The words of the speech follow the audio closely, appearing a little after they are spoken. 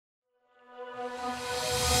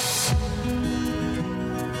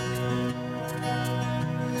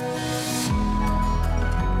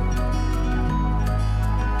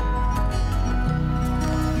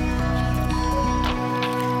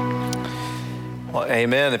Well,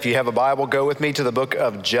 amen. If you have a Bible, go with me to the book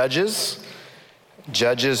of Judges.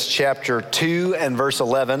 Judges chapter 2 and verse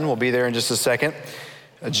 11. We'll be there in just a second.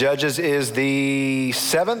 Judges is the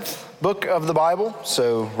 7th book of the Bible,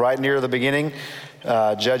 so right near the beginning.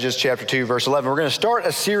 Judges chapter 2, verse 11. We're going to start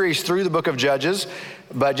a series through the book of Judges,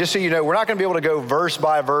 but just so you know, we're not going to be able to go verse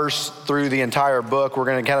by verse through the entire book. We're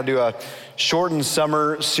going to kind of do a shortened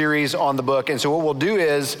summer series on the book. And so what we'll do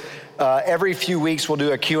is every few weeks we'll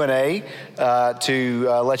do a Q&A to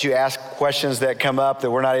let you ask questions that come up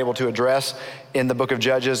that we're not able to address in the book of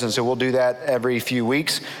Judges. And so we'll do that every few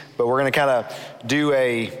weeks. But we're going to kind of do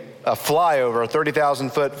a flyover, a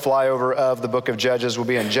 30,000-foot flyover of the book of Judges. We'll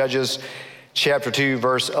be in Judges chapter 2,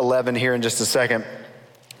 verse 11 here in just a second.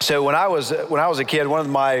 So when I was a kid, one of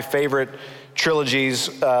my favorite trilogies,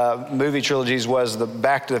 movie trilogies, was the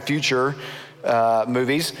Back to the Future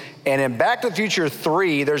movies. And in Back to the Future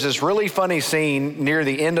 3, there's this really funny scene near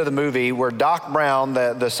the end of the movie where Doc Brown,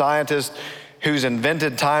 the scientist who's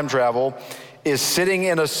invented time travel, is sitting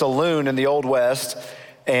in a saloon in the Old West,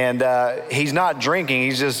 and he's not drinking.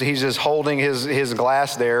 He's just holding his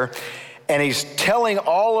glass there. And he's telling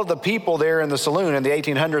all of the people there in the saloon in the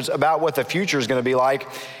 1800s about what the future is going to be like.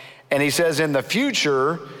 And he says, in the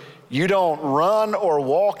future, you don't run or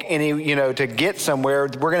walk to get somewhere.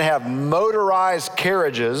 We're going to have motorized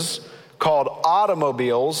carriages called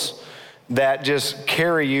automobiles that just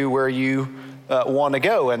carry you where you want to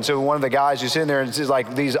go. And so one of the guys who's sitting there and says,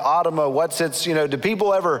 like, these do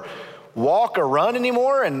people ever walk or run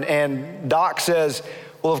anymore? And Doc says,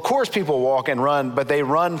 well, of course people walk and run, but they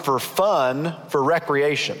run for fun, for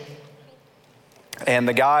recreation. And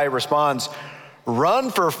the guy responds,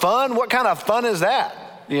 run for fun? What kind of fun is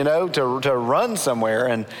that? To run somewhere.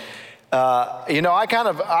 And,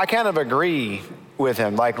 I kind of agree with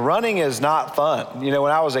him. Like, running is not fun. When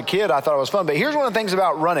I was a kid, I thought it was fun. But here's one of the things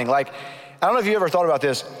about running. Like, I don't know if you ever thought about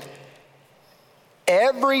this.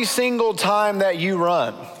 Every single time that you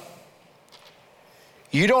run,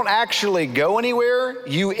 you don't actually go anywhere.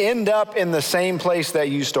 You end up in the same place that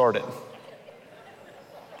you started.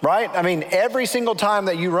 Right? I mean, every single time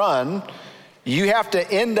that you run, you have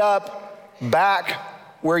to end up back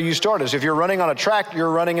where you started. So if you're running on a track,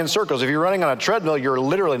 you're running in circles. If you're running on a treadmill, you're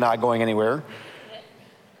literally not going anywhere.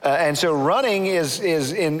 And so running is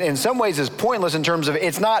in some ways is pointless in terms of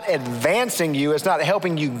it's not advancing you. It's not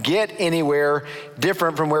helping you get anywhere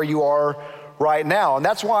different from where you are right now. And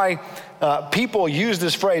that's why people use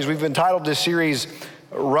this phrase. We've entitled this series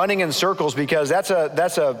running in circles, because that's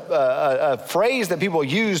a phrase that people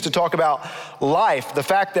use to talk about life. The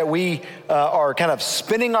fact that we are kind of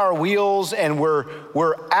spinning our wheels and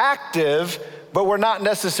we're active, but we're not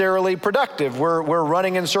necessarily productive. We're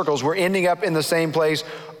running in circles. We're ending up in the same place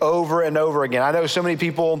over and over again. I know so many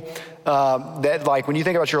people that, like, when you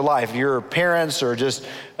think about your life, your parents, or just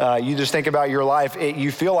you just think about your life,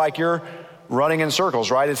 you feel like you're running in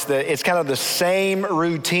circles, right? It's kind of the same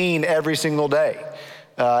routine every single day.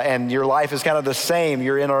 And your life is kind of the same.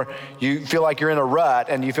 You feel like you're in a rut,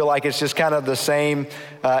 and you feel like it's just kind of the same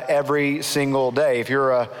every single day. If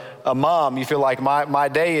you're a mom, you feel like my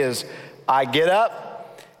day is, I get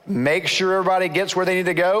up, make sure everybody gets where they need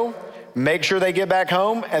to go, make sure they get back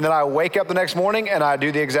home, and then I wake up the next morning and I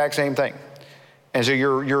do the exact same thing. And so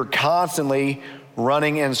you're constantly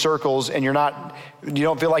running in circles, and you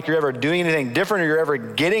don't feel like you're ever doing anything different or you're ever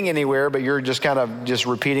getting anywhere, but you're just kind of just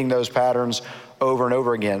repeating those patterns over and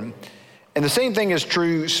over again. And the same thing is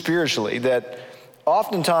true spiritually, that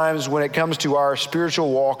oftentimes when it comes to our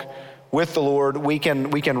spiritual walk with the Lord, we can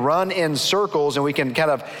run in circles, and we can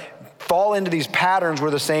kind of fall into these patterns where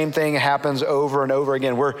the same thing happens over and over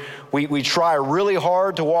again. We try really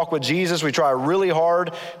hard to walk with Jesus. We try really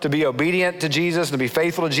hard to be obedient to Jesus and to be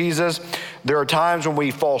faithful to Jesus. There are times when we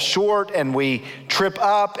fall short and we trip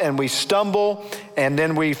up and we stumble, and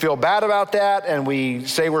then we feel bad about that, and we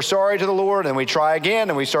say we're sorry to the Lord, and we try again,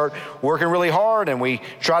 and we start working really hard, and we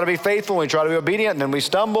try to be faithful, and we try to be obedient, and then we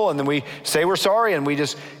stumble, and then we say we're sorry, and we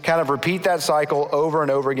just kind of repeat that cycle over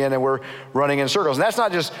and over again, and we're running in circles. And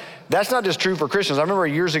that's not just true for Christians. I remember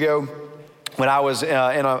years ago when I was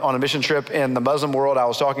on a mission trip in the Muslim world, I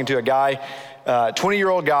was talking to a guy,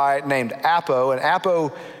 20-year-old guy named Apo, and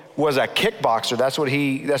Apo was a kickboxer. That's what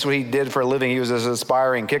he did for a living. He was an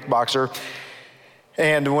aspiring kickboxer.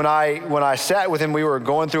 And when I sat with him, we were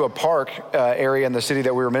going through a park area in the city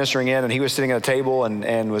that we were ministering in, and he was sitting at a table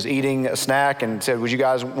and was eating a snack and said, would you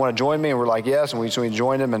guys want to join me? And we're like, yes. And so we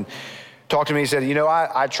joined him and talked to me. He said,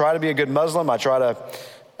 I try to be a good Muslim. I try to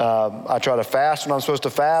fast when I'm supposed to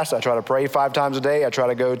fast. I try to pray 5 times a day. I try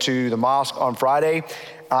to go to the mosque on Friday.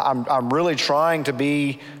 I'm really trying to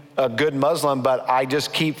be a good Muslim, but I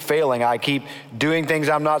just keep failing. I keep doing things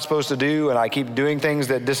I'm not supposed to do, and I keep doing things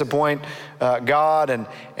that disappoint God, and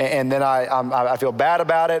then I feel bad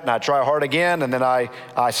about it, and I try hard again, and then I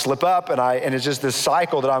slip up, and it's just this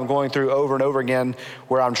cycle that I'm going through over and over again,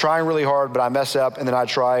 where I'm trying really hard, but I mess up, and then I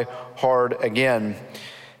try hard again.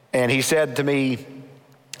 And he said to me,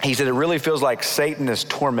 it really feels like Satan is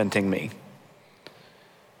tormenting me.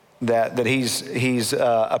 That he's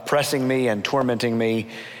oppressing me and tormenting me.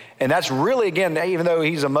 And that's really, again, even though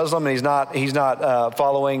he's a Muslim and he's not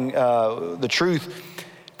following the truth,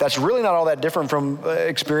 that's really not all that different from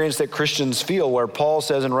experience that Christians feel, where Paul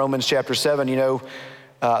says in Romans chapter 7,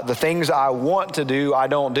 the things I want to do, I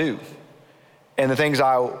don't do. And the things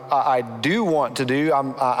I do want to do,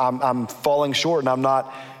 I'm falling short and I'm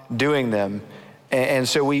not doing them. And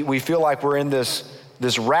so we feel like we're in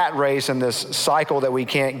this rat race and this cycle that we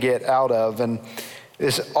can't get out of. And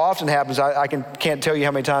this often happens. I can't tell you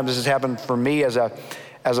how many times this has happened for me as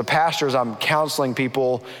a pastor, as I'm counseling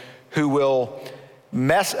people who will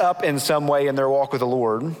mess up in some way in their walk with the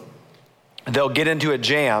Lord. They'll get into a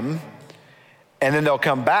jam, and then they'll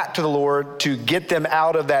come back to the Lord to get them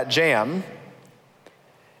out of that jam.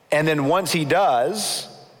 And then once he does,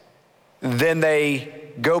 then they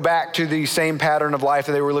go back to the same pattern of life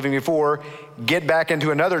that they were living before, get back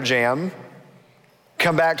into another jam,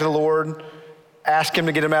 come back to the Lord, ask him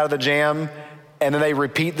to get them out of the jam, and then they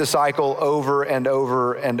repeat the cycle over and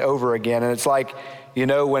over and over again. And it's like,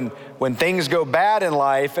 when things go bad in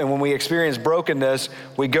life and when we experience brokenness,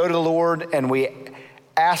 we go to the Lord and we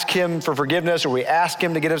ask him for forgiveness, or we ask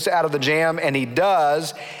him to get us out of the jam, and he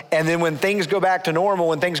does. And then when things go back to normal,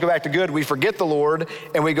 when things go back to good, we forget the Lord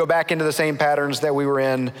and we go back into the same patterns that we were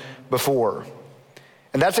in before.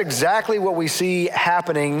 And that's exactly what we see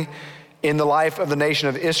happening in the life of the nation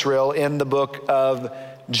of Israel in the book of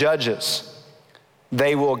Judges.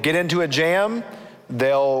 They will get into a jam,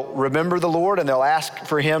 they'll remember the Lord, and they'll ask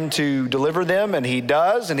for him to deliver them, and he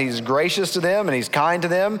does, and he's gracious to them, and he's kind to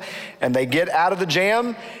them, and they get out of the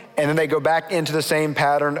jam, and then they go back into the same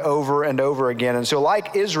pattern over and over again. And so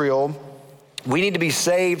like Israel, we need to be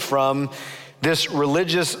saved from this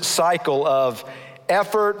religious cycle of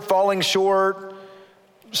effort, falling short,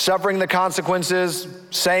 suffering the consequences,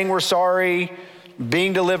 saying we're sorry,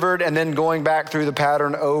 being delivered, and then going back through the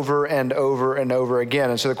pattern over and over and over again.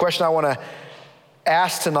 And so the question I want to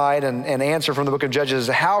ask tonight and answer from the book of Judges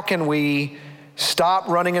is, how can we stop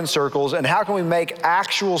running in circles, and how can we make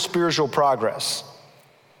actual spiritual progress?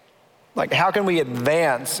 Like, how can we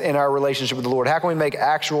advance in our relationship with the Lord? How can we make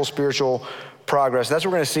actual spiritual progress? That's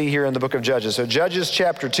what we're going to see here in the book of Judges. So Judges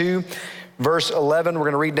chapter 2, verse 11, we're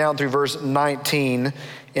going to read down through verse 19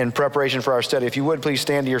 in preparation for our study. If you would, please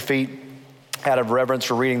stand to your feet out of reverence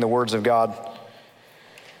for reading the words of God.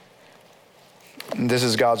 This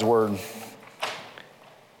is God's word.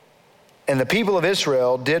 And the people of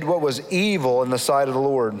Israel did what was evil in the sight of the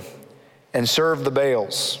Lord and served the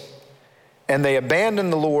Baals. And they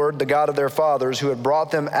abandoned the Lord, the God of their fathers, who had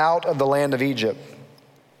brought them out of the land of Egypt.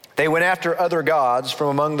 They went after other gods from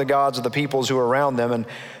among the gods of the peoples who were around them and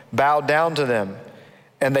bowed down to them.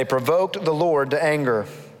 And they provoked the Lord to anger.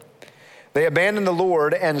 They abandoned the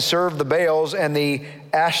Lord and served the Baals and the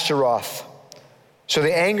Ashtaroth. So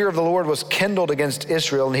the anger of the Lord was kindled against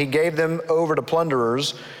Israel, and he gave them over to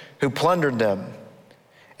plunderers who plundered them.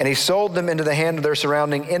 And he sold them into the hand of their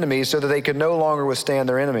surrounding enemies so that they could no longer withstand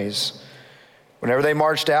their enemies. Whenever they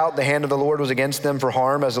marched out, the hand of the Lord was against them for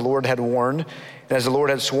harm, as the Lord had warned, and as the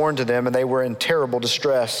Lord had sworn to them, and they were in terrible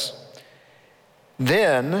distress.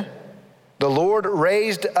 Then the Lord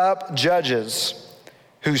raised up judges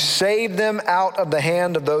who saved them out of the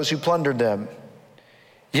hand of those who plundered them.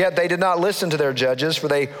 Yet they did not listen to their judges, for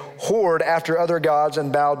they whored after other gods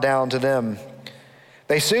and bowed down to them.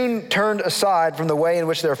 They soon turned aside from the way in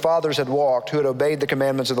which their fathers had walked, who had obeyed the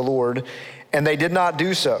commandments of the Lord, and they did not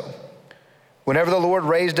do so. Whenever the Lord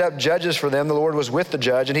raised up judges for them, the Lord was with the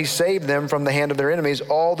judge, and he saved them from the hand of their enemies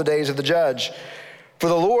all the days of the judge. For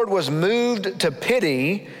the Lord was moved to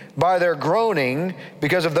pity by their groaning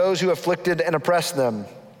because of those who afflicted and oppressed them.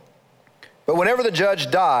 But whenever the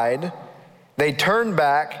judge died, they turned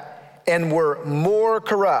back and were more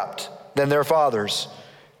corrupt than their fathers,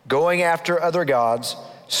 going after other gods,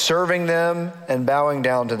 serving them and bowing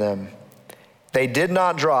down to them. They did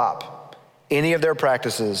not drop any of their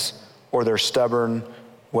practices or their stubborn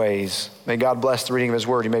ways. May God bless the reading of his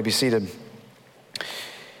word. You may be seated.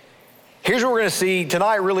 Here's what we're going to see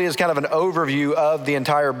tonight. Really is kind of an overview of the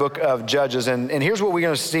entire book of Judges. And here's what we're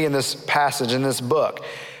going to see in this passage, in this book.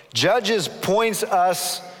 Judges points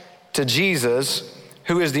us to Jesus,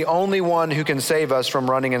 who is the only one who can save us from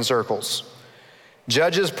running in circles.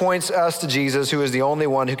 Judges points us to Jesus, who is the only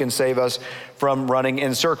one who can save us from running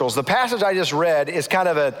in circles. The passage I just read is kind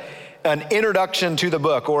of an introduction to the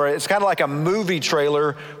book, or it's kind of like a movie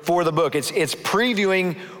trailer for the book. It's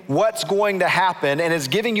previewing what's going to happen, and it's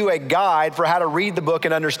giving you a guide for how to read the book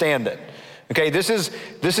and understand it. Okay, this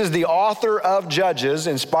is the author of Judges,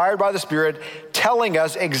 inspired by the Spirit, telling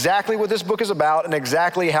us exactly what this book is about and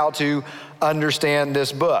exactly how to understand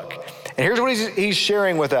this book. And here's what he's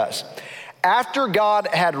sharing with us. After God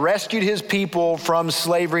had rescued his people from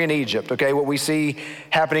slavery in Egypt, okay, what we see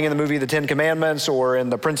happening in the movie The Ten Commandments or in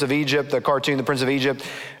the Prince of Egypt, the cartoon The Prince of Egypt,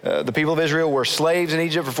 the people of Israel were slaves in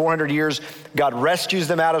Egypt for 400 years. God rescues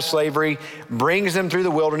them out of slavery, brings them through the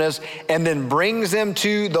wilderness, and then brings them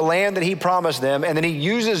to the land that he promised them. And then he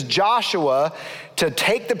uses Joshua to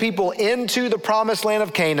take the people into the promised land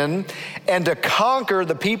of Canaan and to conquer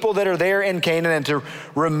the people that are there in Canaan and to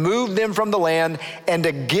remove them from the land and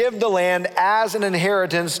to give the land as an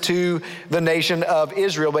inheritance to the nation of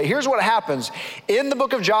Israel. But here's what happens. In the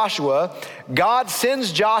book of Joshua, God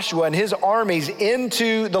sends Joshua and his armies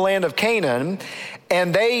into the land of Canaan,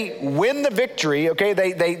 and they win the victory, okay?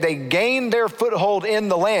 They gain their foothold in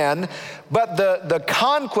the land, but the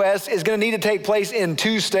conquest is gonna need to take place in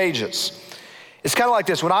two stages. It's kind of like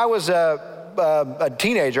this. When I was a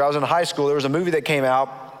teenager, I was in high school, there was a movie that came out.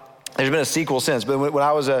 There's been a sequel since, but when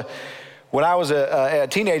I was a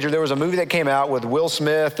teenager, there was a movie that came out with Will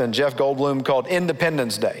Smith and Jeff Goldblum called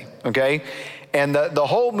Independence Day, okay? And the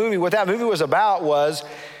whole movie, what that movie was about was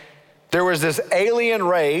there was this alien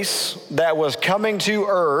race that was coming to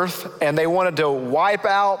Earth, and they wanted to wipe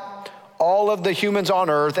out all of the humans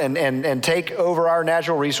on Earth and take over our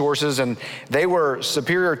natural resources. And they were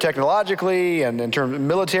superior technologically and in terms of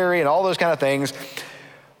military and all those kind of things.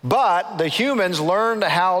 But the humans learned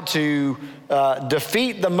how to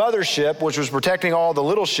defeat the mothership, which was protecting all the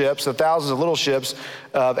little ships, the thousands of little ships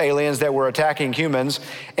of aliens that were attacking humans.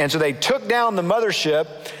 And so they took down the mothership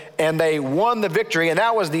and they won the victory. And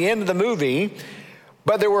that was the end of the movie.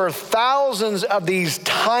 But there were thousands of these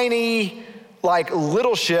tiny, like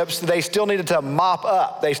little ships that they still needed to mop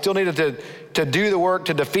up. They still needed to do the work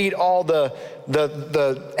to defeat all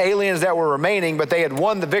the aliens that were remaining, but they had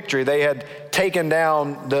won the victory. They had taken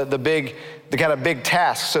down the kind of big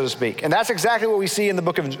task, so to speak. And that's exactly what we see in the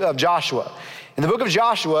book of Joshua. In the book of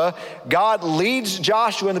Joshua, God leads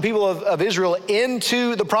Joshua and the people of Israel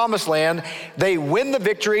into the promised land. They win the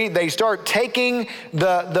victory. They start taking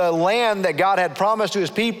the land that God had promised to his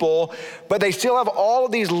people, but they still have all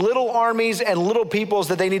of these little armies and little peoples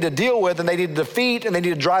that they need to deal with and they need to defeat and they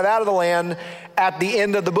need to drive out of the land at the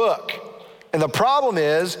end of the book. And the problem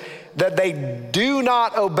is that they do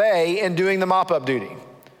not obey in doing the mop-up duty.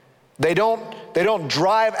 They don't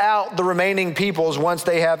drive out the remaining peoples once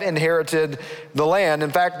they have inherited the land. In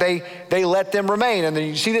fact, they let them remain. And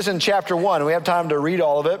you see this in chapter 1. We have time to read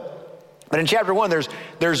all of it. But in chapter 1,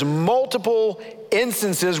 there's multiple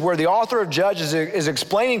instances where the author of Judges is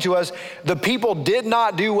explaining to us the people did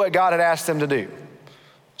not do what God had asked them to do.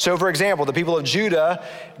 So for example, the people of Judah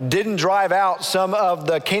didn't drive out some of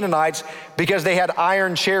the Canaanites because they had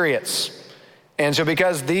iron chariots. And so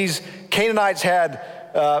because these Canaanites had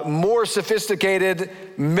more sophisticated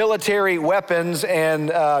military weapons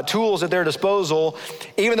and tools at their disposal,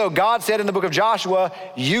 even though God said in the book of Joshua,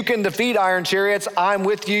 you can defeat iron chariots, I'm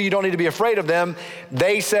with you, you don't need to be afraid of them.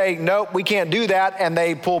 They say, nope, we can't do that, and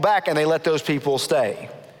they pull back and they let those people stay.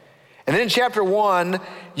 And then in chapter 1,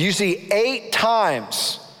 you see 8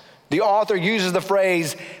 times the author uses the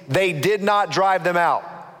phrase, they did not drive them out.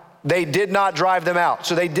 They did not drive them out.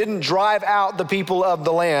 So they didn't drive out the people of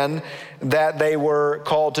the land that they were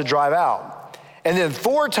called to drive out. And then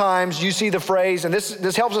 4 times you see the phrase, and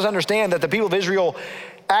this helps us understand that the people of Israel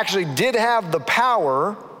actually did have the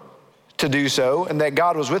power to do so and that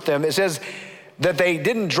God was with them. It says that they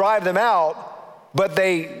didn't drive them out, but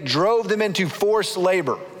they drove them into forced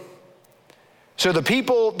labor. So the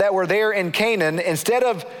people that were there in Canaan, instead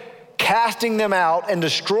of casting them out and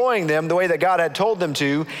destroying them the way that God had told them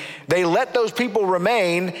to, they let those people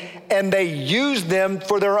remain and they used them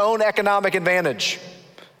for their own economic advantage.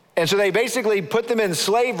 And so they basically put them in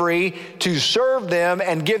slavery to serve them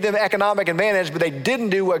and give them economic advantage, but they didn't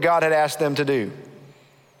do what God had asked them to do.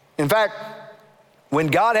 In fact, when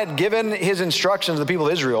God had given his instructions to the people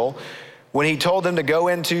of Israel, when he told them to go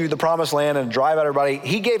into the promised land and drive out everybody,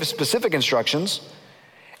 he gave specific instructions.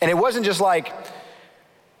 And it wasn't just like,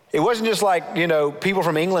 people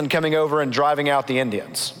from England coming over and driving out the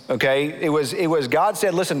Indians, okay? It was God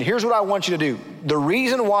said, listen, here's what I want you to do. The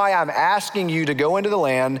reason why I'm asking you to go into the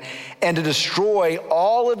land and to destroy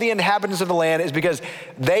all of the inhabitants of the land is because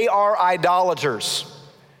they are idolaters.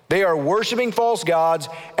 They are worshiping false gods,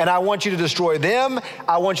 and I want you to destroy them.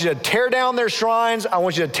 I want you to tear down their shrines. I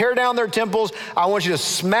want you to tear down their temples. I want you to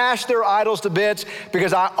smash their idols to bits,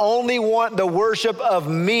 because I only want the worship of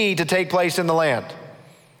me to take place in the land.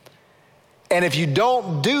 And if you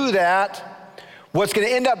don't do that, what's going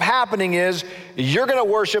to end up happening is you're going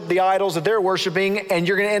to worship the idols that they're worshiping, and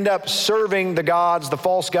you're going to end up serving the gods, the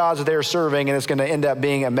false gods that they're serving, and it's going to end up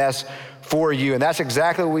being a mess for you. And that's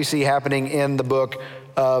exactly what we see happening in the book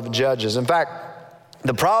of Judges. In fact,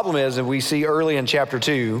 the problem is, and we see early in chapter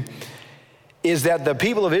 2, is that the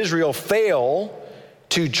people of Israel fail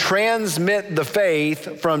to transmit the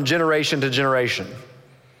faith from generation to generation.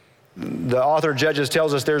 The author of Judges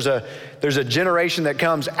tells us there's a generation that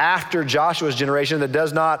comes after Joshua's generation that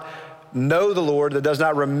does not know the Lord, that does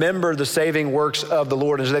not remember the saving works of the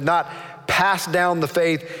Lord. And so they've not passed down the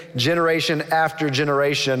faith generation after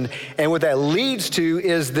generation. And what that leads to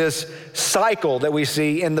is this cycle that we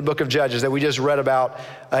see in the book of Judges that we just read about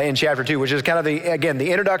in chapter 2, which is kind of the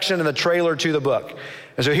introduction and the trailer to the book.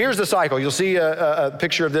 And so here's the cycle. You'll see a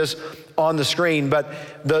picture of this on the screen, but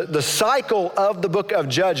the cycle of the book of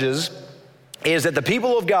Judges is that the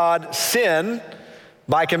people of God sin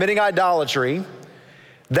by committing idolatry.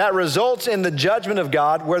 That results in the judgment of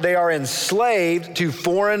God, where they are enslaved to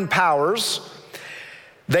foreign powers.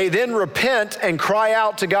 They then repent and cry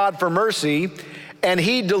out to God for mercy, and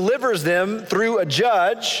he delivers them through a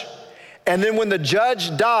judge. And then when the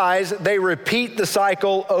judge dies, they repeat the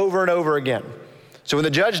cycle over and over again. So when the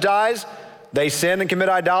judge dies, they sin and commit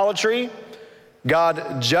idolatry.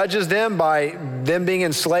 God judges them by them being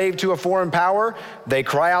enslaved to a foreign power. They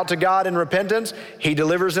cry out to God in repentance. He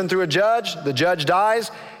delivers them through a judge. The judge dies,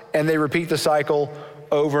 and they repeat the cycle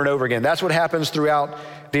over and over again. That's what happens throughout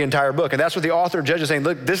the entire book. And that's what the author of Judges is saying.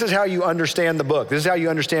 Look, this is how you understand the book. This is how you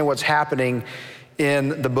understand what's happening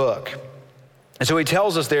in the book. And so he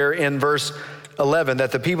tells us there in verse 11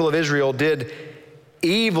 that the people of Israel did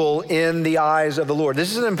evil in the eyes of the Lord. This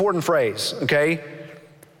is an important phrase, okay?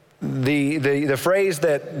 The phrase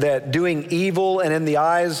that doing evil and in the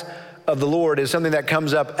eyes of the Lord is something that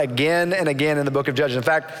comes up again and again in the book of Judges. In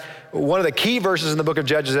fact, one of the key verses in the book of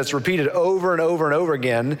Judges that's repeated over and over and over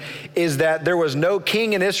again is that there was no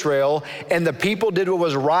king in Israel, and the people did what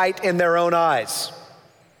was right in their own eyes.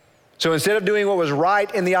 So instead of doing what was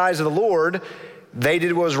right in the eyes of the Lord, they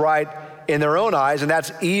did what was right in their own eyes, and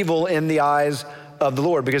that's evil in the eyes of the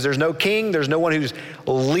Lord, because there's no king, there's no one who's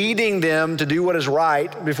leading them to do what is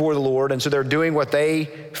right before the Lord, and so they're doing what they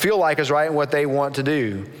feel like is right and what they want to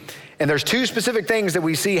do. And there's two specific things that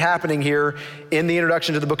we see happening here in the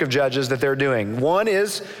introduction to the book of Judges that they're doing. One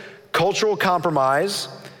is cultural compromise,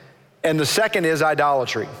 and the second is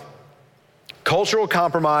idolatry. Cultural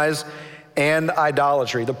compromise and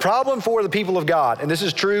idolatry. The problem for the people of God, and this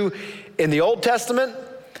is true in the Old Testament,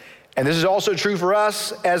 and this is also true for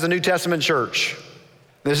us as a New Testament church.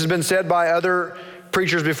 This has been said by other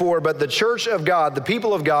preachers before, but the church of God, the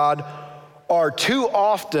people of God, are too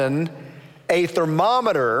often a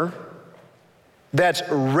thermometer that's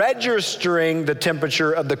registering the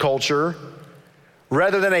temperature of the culture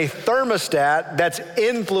rather than a thermostat that's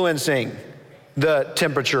influencing the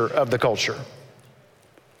temperature of the culture.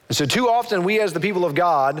 And so too often we as the people of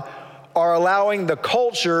God are allowing the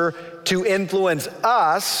culture to influence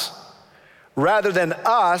us rather than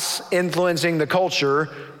us influencing the culture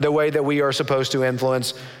the way that we are supposed to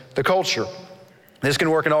influence the culture. This can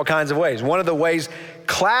work in all kinds of ways. One of the ways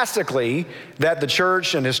classically that the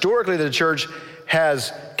church and historically that the church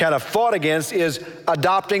has kind of fought against is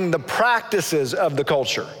adopting the practices of the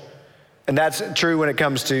culture. And that's true when it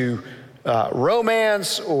comes to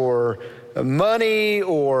romance or money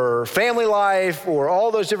or family life or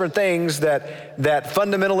all those different things that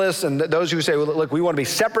fundamentalists and those who say, well, look, we want to be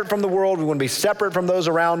separate from the world. We want to be separate from those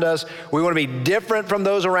around us. We want to be different from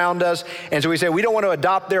those around us. And so we say we don't want to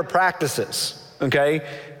adopt their practices, okay?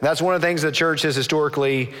 That's one of the things the church has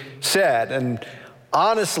historically said. And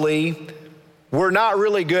honestly, we're not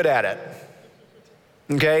really good at it,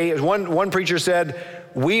 okay? As one preacher said,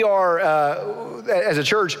 we are, as a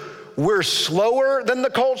church, we're slower than the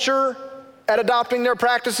culture at adopting their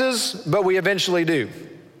practices, but we eventually do.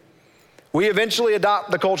 We eventually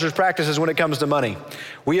adopt the culture's practices when it comes to money.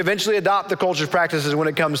 We eventually adopt the culture's practices when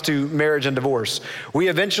it comes to marriage and divorce. We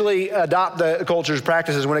eventually adopt the culture's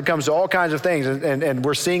practices when it comes to all kinds of things, and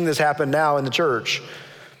we're seeing this happen now in the church.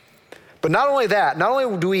 But not only that, not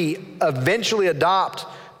only do we eventually adopt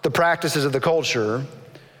the practices of the culture,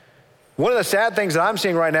 one of the sad things that I'm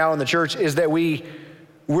seeing right now in the church is that we're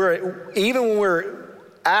even when we're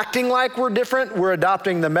acting like we're different, we're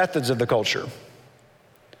adopting the methods of the culture.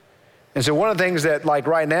 And so one of the things that, like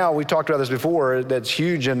right now, we talked about this before, that's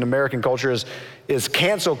huge in American culture is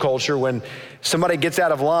cancel culture. When somebody gets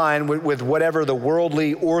out of line with whatever the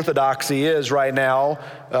worldly orthodoxy is right now,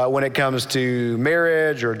 when it comes to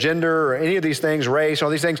marriage or gender or any of these things, race, all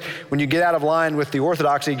these things, when you get out of line with the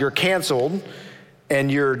orthodoxy, you're canceled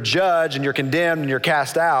and you're judged and you're condemned and you're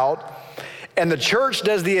cast out. And the church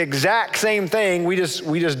does the exact same thing. We just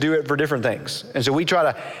do it for different things. And so we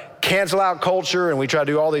try to cancel out culture, and we try to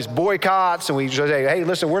do all these boycotts, and we say, hey,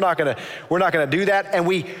 listen, we're not gonna do that. And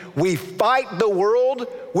we fight the world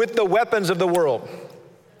with the weapons of the world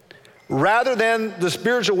rather than the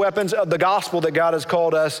spiritual weapons of the gospel that God has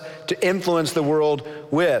called us to influence the world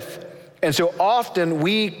with. And so often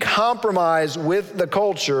we compromise with the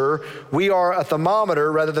culture. We are a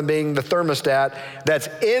thermometer rather than being the thermostat that's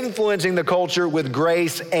influencing the culture with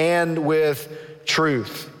grace and with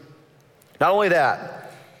truth. Not only that,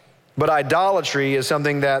 but idolatry is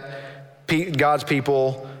something that God's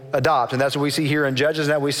people adopt. And that's what we see here in Judges,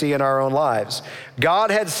 and that we see in our own lives. God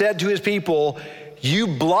had said to his people, you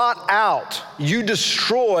blot out, you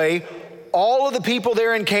destroy all of the people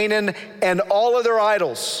there in Canaan and all of their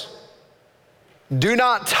idols. Do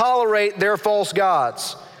not tolerate their false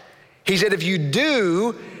gods. He said, if you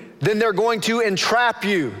do, then they're going to entrap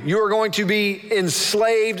you. You are going to be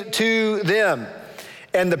enslaved to them.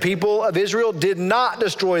 And the people of Israel did not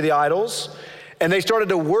destroy the idols, and they started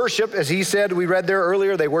to worship, as he said, we read there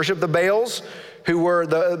earlier, they worshiped the Baals,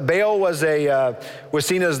 Baal was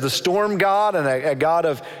seen as the storm god and a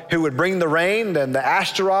god who would bring the rain, and the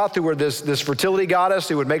Ashtaroth, who were this fertility goddess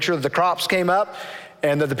who would make sure that the crops came up,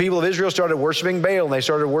 and that the people of Israel started worshiping Baal, and they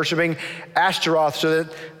started worshiping Ashtaroth so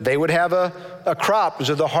that they would have a crop,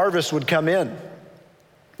 so the harvest would come in.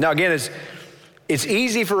 Now again, it's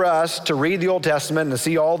easy for us to read the Old Testament and to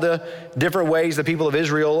see all the different ways the people of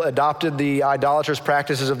Israel adopted the idolatrous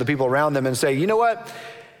practices of the people around them and say, you know what?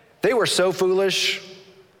 They were so foolish.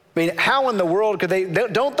 I mean, how in the world could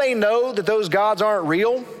don't they know that those gods aren't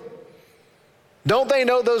real? Don't they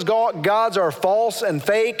know those gods are false and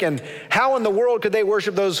fake? And how in the world could they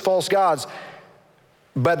worship those false gods?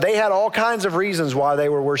 But they had all kinds of reasons why they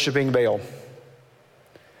were worshiping Baal.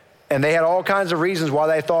 And they had all kinds of reasons why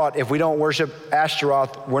they thought, if we don't worship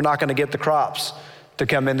Ashtaroth, we're not going to get the crops to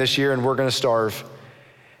come in this year and we're going to starve.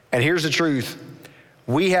 And here's the truth.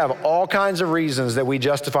 We have all kinds of reasons that we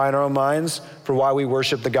justify in our own minds for why we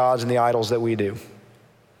worship the gods and the idols that we do.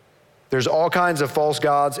 There's all kinds of false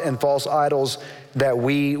gods and false idols that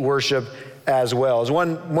we worship as well. As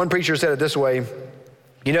one preacher said it this way,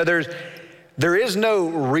 you know, there is no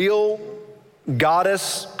real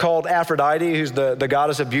goddess called Aphrodite, who's the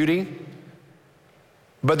goddess of beauty.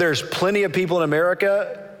 But there's plenty of people in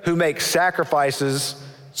America who make sacrifices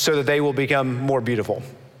so that they will become more beautiful.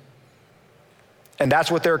 And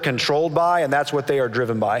that's what they're controlled by, and that's what they are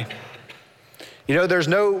driven by. You know, there's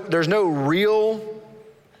no real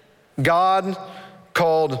God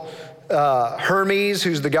called Hermes,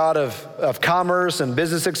 who's the god of commerce and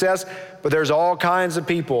business success, but there's all kinds of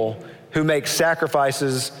people who make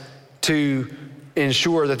sacrifices to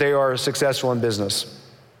ensure that they are successful in business.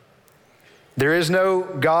 There is no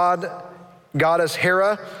goddess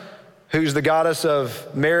Hera, who's the goddess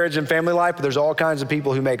of marriage and family life, but there's all kinds of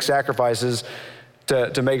people who make sacrifices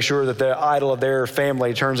to make sure that the idol of their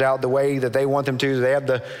family turns out the way that they want them to. They have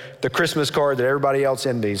the Christmas card that everybody else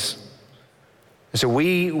envies. And so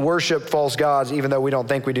we worship false gods even though we don't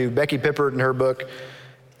think we do. Becky Pippert in her book,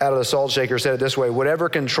 Out of the Salt Shaker, said it this way: whatever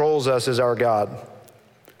controls us is our God.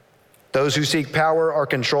 Those who seek power are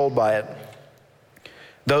controlled by it.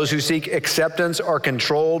 Those who seek acceptance are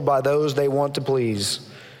controlled by those they want to please.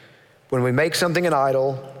 When we make something an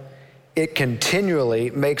idol, it continually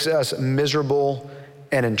makes us miserable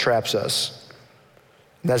and entraps us.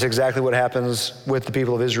 And that's exactly what happens with the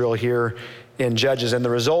people of Israel here in Judges. And the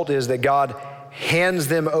result is that God hands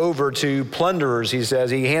them over to plunderers, he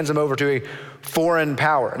says. He hands them over to a foreign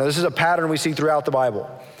power. Now, this is a pattern we see throughout the Bible.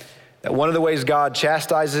 That one of the ways God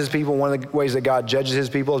chastises his people, one of the ways that God judges his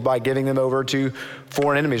people is by giving them over to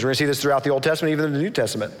foreign enemies. We're going to see this throughout the Old Testament, even in the New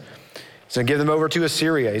Testament. He's going to give them over to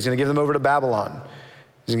Assyria. He's going to give them over to Babylon.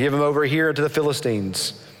 He's going to give them over here to the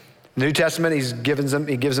Philistines. In the New Testament,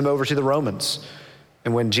 he gives them over to the Romans.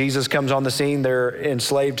 And when Jesus comes on the scene, they're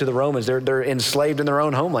enslaved to the Romans. They're enslaved in their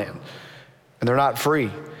own homeland, and they're not free.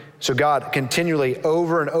 So God continually,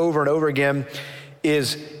 over and over and over again,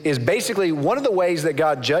 is basically one of the ways that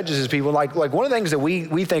God judges his people. Like one of the things that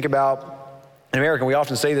we think about in America, we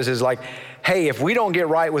often say this, is like, hey, if we don't get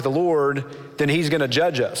right with the Lord, then he's going to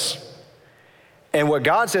judge us. And what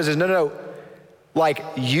God says is, no, like,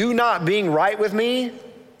 you not being right with me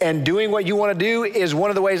and doing what you want to do is one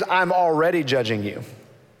of the ways I'm already judging you.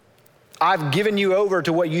 I've given you over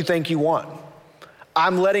to what you think you want.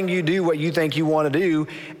 I'm letting you do what you think you want to do,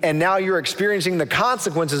 and now you're experiencing the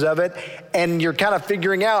consequences of it, and you're kind of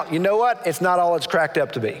figuring out, you know what? It's not all it's cracked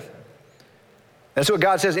up to be. That's what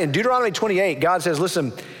God says. In Deuteronomy 28, God says,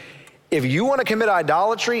 listen, if you want to commit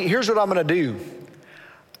idolatry, here's what I'm going to do.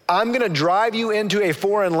 I'm going to drive you into a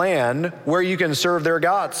foreign land where you can serve their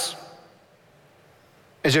gods.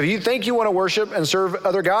 And so if you think you want to worship and serve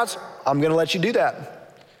other gods, I'm going to let you do that.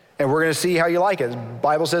 And we're going to see how you like it. The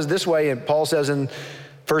Bible says this way, and Paul says in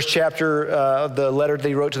first chapter of the letter that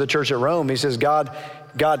he wrote to the church at Rome, he says, God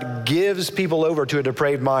gives people over to a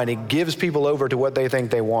depraved mind. He gives people over to what they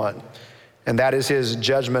think they want. And that is his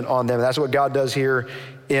judgment on them. That's what God does here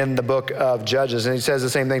in the book of Judges. And he says the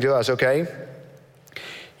same thing to us, okay?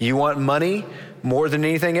 You want money more than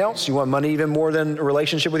anything else? You want money even more than a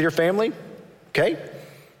relationship with your family? Okay,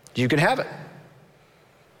 you can have it.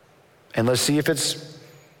 And let's see if it's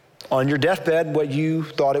on your deathbed what you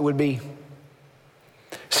thought it would be.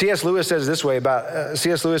 C.S. Lewis says this way about,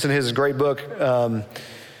 C.S. Lewis in his great book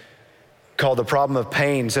called The Problem of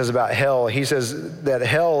Pain says about hell, he says that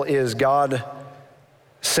hell is God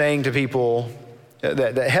saying to people,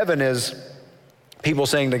 that heaven is people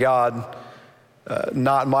saying to God,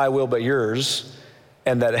 not my will but yours,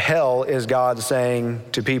 and that hell is God saying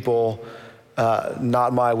to people,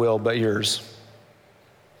 not my will but yours,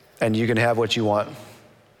 and you can have what you want.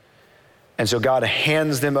 And so God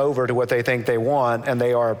hands them over to what they think they want, and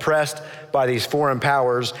they are oppressed by these foreign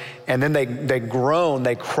powers, and then they groan,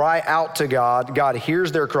 they cry out to God. God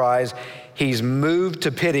hears their cries. He's moved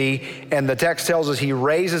to pity, and the text tells us he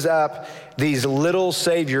raises up these little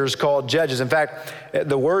saviors called judges. In fact,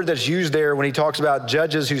 the word that's used there when he talks about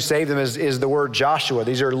judges who save them is the word Joshua.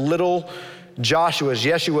 These are little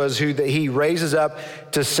Yeshua's who he raises up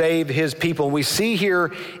to save his people. And we see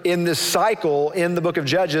here in this cycle in the book of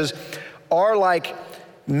Judges are like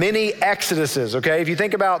mini exoduses, okay? If you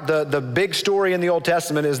think about the big story in the Old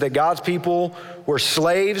Testament is that God's people were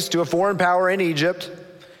slaves to a foreign power in Egypt,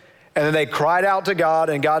 and then they cried out to God,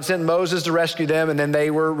 and God sent Moses to rescue them, and then they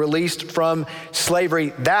were released from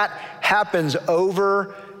slavery. That happens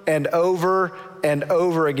over and over and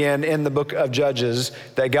over again in the book of Judges,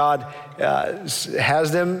 that God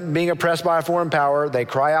has them being oppressed by a foreign power. They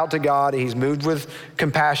cry out to God. He's moved with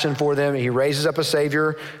compassion for them. He raises up a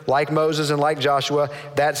savior like Moses and like Joshua.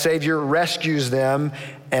 That savior rescues them,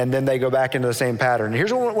 and then they go back into the same pattern.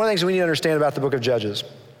 Here's one of the things we need to understand about the book of Judges.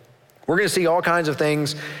 We're going to see all kinds of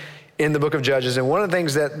things in the book of Judges, and one of the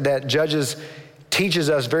things that Judges teaches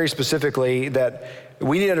us very specifically that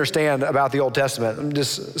we need to understand about the Old Testament, let me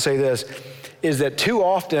just say this, is that too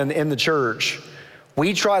often in the church,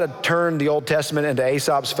 we try to turn the Old Testament into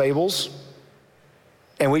Aesop's fables,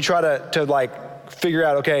 and we try to like figure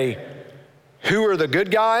out, okay, who are the good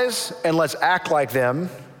guys, and let's act like them,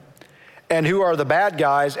 and who are the bad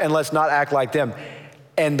guys, and let's not act like them.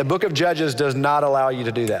 And the book of Judges does not allow you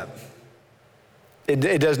to do that.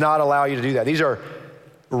 It does not allow you to do that. These are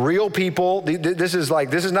real people. This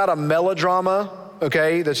is not a melodrama,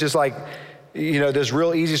 okay? That's just like, this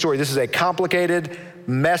real easy story. This is a complicated,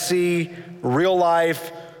 messy, real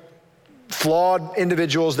life, flawed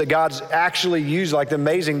individuals that God's actually used, like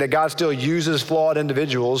amazing that God still uses flawed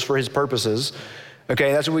individuals for his purposes.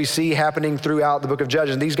 Okay, that's what we see happening throughout the book of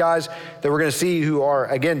Judges. And these guys that we're going to see who are,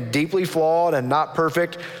 again, deeply flawed and not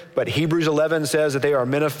perfect, but Hebrews 11 says that they are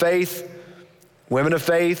men of faith, women of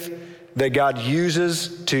faith, that God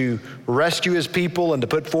uses to rescue his people and to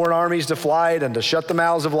put foreign armies to flight and to shut the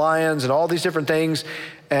mouths of lions and all these different things.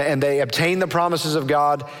 And they obtain the promises of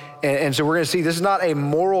God. And so we're going to see this is not a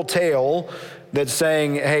moral tale that's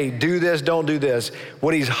saying, hey, do this, don't do this.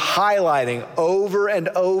 What he's highlighting over and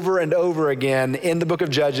over and over again in the book of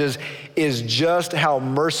Judges is just how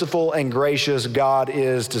merciful and gracious God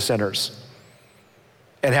is to sinners.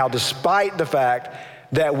 And how despite the fact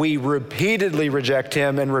that we repeatedly reject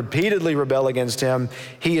him and repeatedly rebel against him,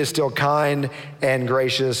 he is still kind and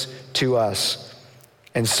gracious to us.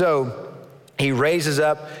 And so he raises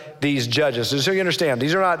up these judges. So you understand,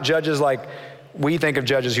 these are not judges like we think of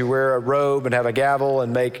judges who wear a robe and have a gavel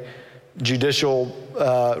and make judicial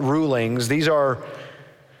rulings. These are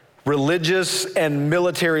religious and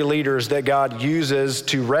military leaders that God uses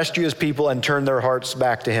to rescue his people and turn their hearts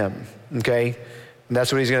back to him, okay? And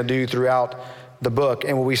that's what he's going to do throughout the book.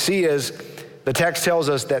 And what we see is the text tells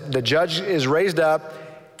us that the judge is raised up,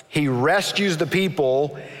 he rescues the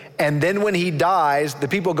people, and then when he dies, the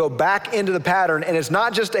people go back into the pattern, and it's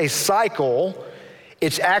not just a cycle,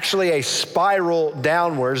 it's actually a spiral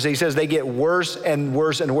downwards. He says they get worse and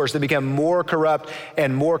worse and worse. They become more corrupt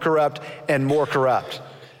and more corrupt and more corrupt.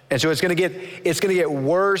 And so it's gonna get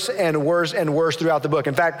worse and worse and worse throughout the book.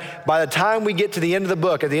 In fact, by the time we get to the end of the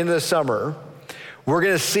book, at the end of the summer, we're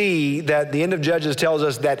gonna see that the end of Judges tells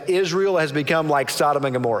us that Israel has become like Sodom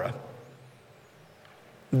and Gomorrah.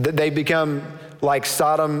 They become like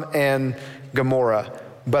Sodom and Gomorrah.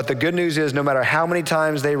 But the good news is no matter how many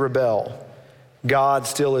times they rebel, God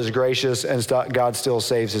still is gracious and God still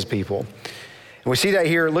saves his people. And we see that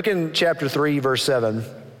here. Look in chapter 3, verse 7.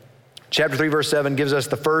 Chapter 3, verse 7 gives us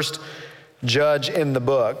the first judge in the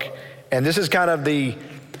book. And this is kind of the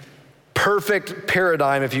perfect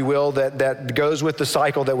paradigm, if you will, that goes with the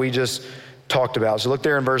cycle that we just talked about. So look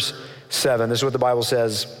there in verse 7. This is what the Bible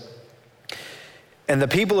says. And the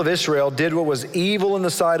people of Israel did what was evil in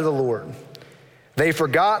the sight of the Lord. They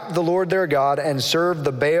forgot the Lord their God and served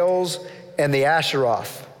the Baals and the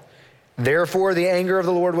Asheroth. Therefore, the anger of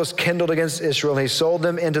the Lord was kindled against Israel, and he sold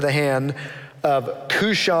them into the hand of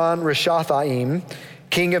Cushan-Rishathaim,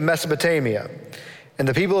 king of Mesopotamia. And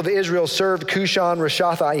the people of Israel served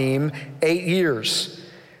Cushan-Rishathaim 8 years.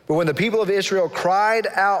 But when the people of Israel cried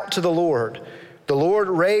out to the Lord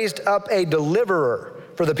raised up a deliverer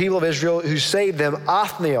for the people of Israel who saved them,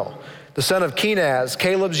 Othniel, the son of Kenaz,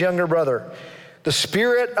 Caleb's younger brother. The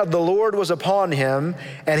Spirit of the Lord was upon him,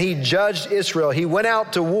 and he judged Israel. He went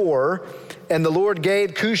out to war, and the Lord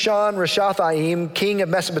gave Cushan-Rishathaim, king of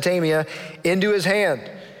Mesopotamia, into his hand.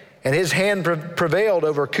 And his hand prevailed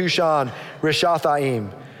over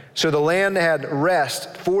Cushan-Rishathaim. So the land had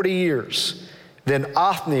rest 40 years. Then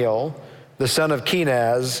Othniel, the son of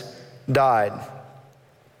Kenaz, died.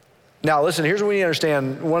 Now listen, here's what we need to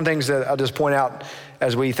understand. One of the things that I'll just point out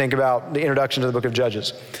as we think about the introduction to the book of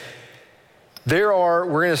Judges. We're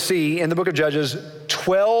going to see in the book of Judges,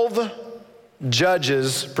 12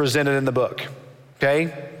 judges presented in the book,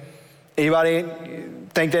 okay? Anybody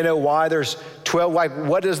think they know why there's 12? Like,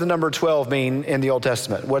 what does the number 12 mean in the Old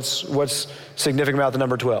Testament? What's significant about the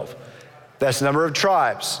number 12? That's the number of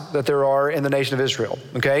tribes that there are in the nation of Israel,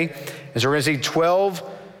 okay? And so we're going to see 12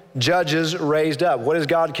 judges raised up. What is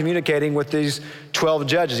God communicating with these 12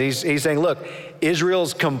 judges? He's saying, look,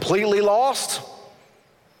 Israel's completely lost,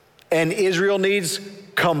 and Israel needs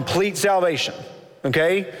complete salvation,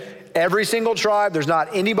 okay? Every single tribe, there's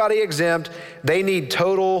not anybody exempt. They need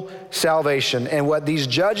total salvation. And what these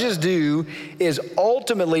judges do is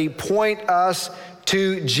ultimately point us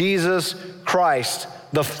to Jesus Christ,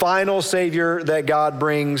 the final Savior that God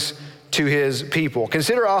brings to his people.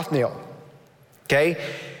 Consider Othniel, okay?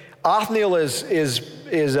 Othniel is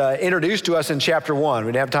introduced to us in chapter 1.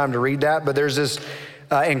 We didn't have time to read that, but there's this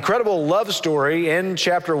incredible love story in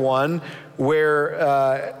chapter 1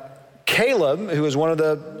 where Caleb, who was one of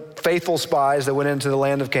the faithful spies that went into the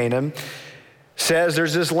land of Canaan, says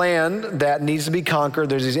there's this land that needs to be conquered.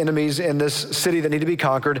 There's these enemies in this city that need to be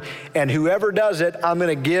conquered. And whoever does it, I'm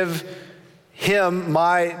going to give him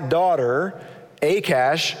my daughter,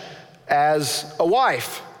 Achash, as a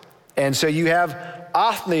wife. And so you have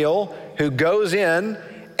Othniel who goes in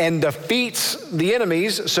and defeats the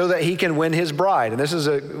enemies so that he can win his bride. And this is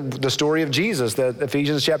the story of Jesus that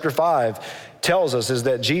Ephesians chapter 5 tells us, is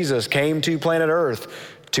that Jesus came to planet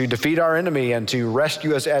Earth to defeat our enemy and to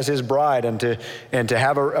rescue us as his bride and to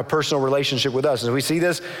have a personal relationship with us. And we see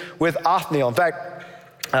this with Othniel. In fact,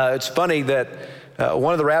 it's funny that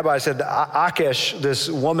one of the rabbis said Achish, this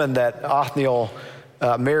woman that Othniel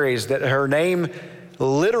marries, that her name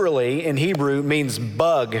literally in Hebrew means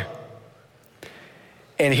bug.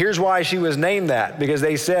 And here's why she was named that, because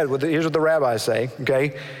they said, here's what the rabbis say,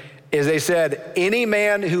 okay, is they said any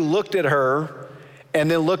man who looked at her and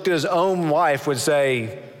then looked at his own wife would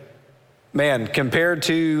say, man, compared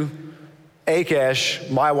to Achash,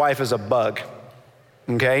 my wife is a bug,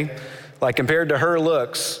 okay? Like compared to her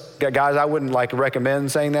looks, guys, I wouldn't like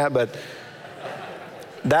recommend saying that, but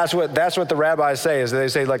that's what the rabbis say, is they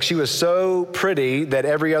say like she was so pretty that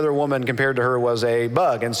every other woman compared to her was a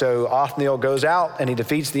bug. And so Othniel goes out and he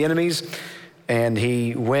defeats the enemies and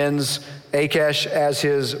he wins Achash as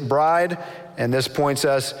his bride. And this points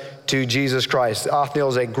us to Jesus Christ. Othniel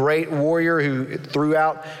is a great warrior who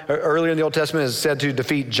earlier in the Old Testament is said to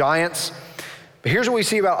defeat giants. But here's what we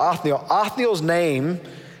see about Othniel. Othniel's name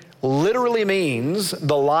literally means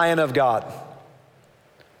the Lion of God.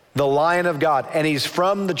 The Lion of God, and he's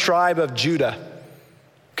from the tribe of Judah.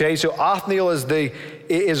 Okay, so Othniel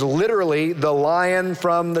is literally the lion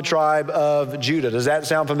from the tribe of Judah. Does that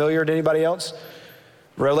sound familiar to anybody else?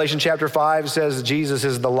 Revelation chapter 5 says Jesus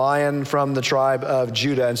is the lion from the tribe of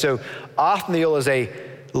Judah. And so Othniel is a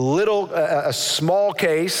a small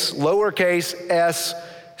case, lowercase s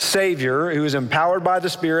Savior who is empowered by the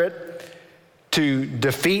Spirit to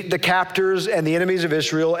defeat the captors and the enemies of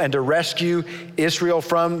Israel and to rescue Israel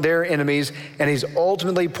from their enemies. And he's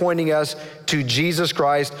ultimately pointing us to Jesus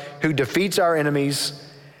Christ, who defeats our enemies,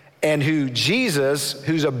 and who Jesus,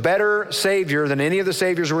 who's a better Savior than any of the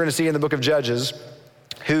Saviors we're going to see in the book of Judges,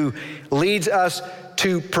 who leads us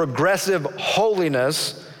to progressive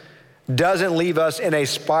holiness, doesn't leave us in a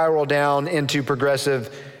spiral down into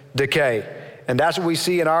progressive decay. And that's what we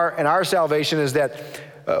see in our salvation, is that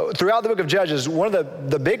throughout the book of Judges, one of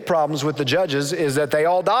the big problems with the judges is that they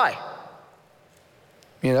all die.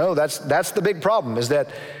 You know, that's the big problem, is that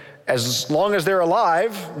as long as they're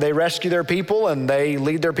alive, they rescue their people and they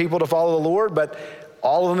lead their people to follow the Lord, but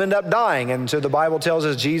all of them end up dying. And so the Bible tells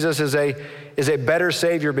us Jesus is a better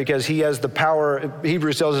Savior because he has the power,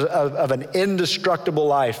 Hebrews tells us, of an indestructible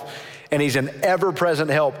life. And he's an ever-present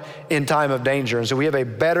help in time of danger. And so we have a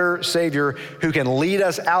better Savior who can lead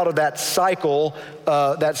us out of that cycle,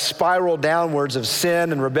 that spiral downwards of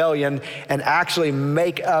sin and rebellion, and actually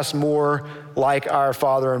make us more like our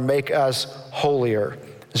Father and make us holier.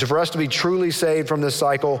 And so for us to be truly saved from this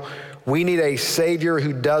cycle, we need a Savior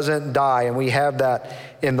who doesn't die. And we have that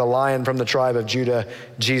in the Lion from the tribe of Judah,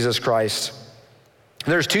 Jesus Christ.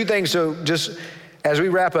 And there's two things, so just as we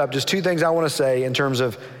wrap up, just two things I want to say in terms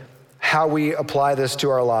of how we apply this to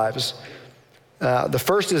our lives. The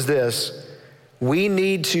first is this: we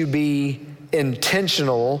need to be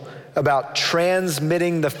intentional about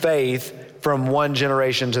transmitting the faith from one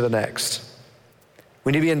generation to the next.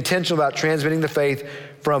 We need to be intentional about transmitting the faith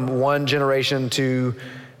from one generation to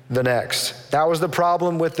the next. That was the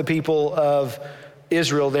problem with the people of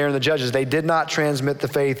Israel there in the Judges. They did not transmit the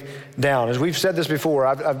faith down. As we've said this before,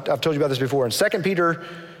 I've told you about this before. In 2 Peter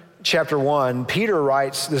chapter 1, Peter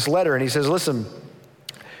writes this letter and he says, listen,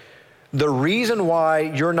 the reason why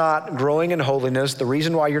you're not growing in holiness, the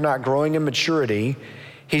reason why you're not growing in maturity,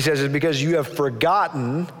 he says, is because you have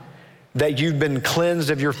forgotten that you've been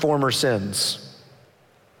cleansed of your former sins.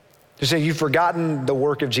 Just saying, you've forgotten the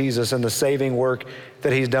work of Jesus and the saving work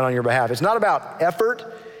that he's done on your behalf. It's not about effort.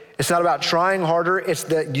 It's not about trying harder. It's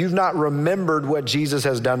that you've not remembered what Jesus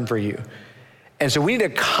has done for you. And so we need to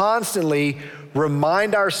constantly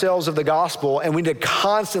remind ourselves of the gospel, and we need to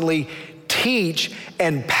constantly teach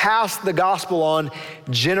and pass the gospel on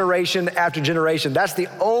generation after generation. That's the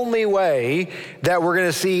only way that we're going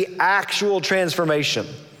to see actual transformation,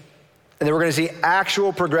 and that we're going to see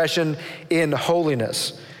actual progression in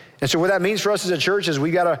holiness. And so what that means for us as a church is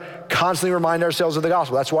we got to constantly remind ourselves of the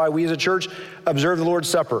gospel. That's why we as a church observe the Lord's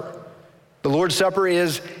Supper. The Lord's Supper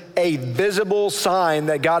is a visible sign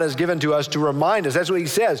that God has given to us to remind us. That's what he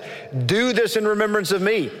says. Do this in remembrance of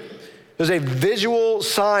me. There's a visual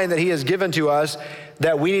sign that he has given to us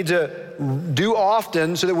that we need to do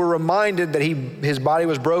often so that we're reminded that his body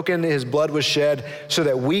was broken, his blood was shed, so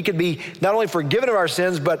that we could be not only forgiven of our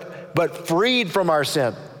sins, but freed from our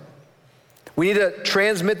sin. We need to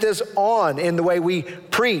transmit this on in the way we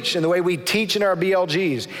preach, in the way we teach in our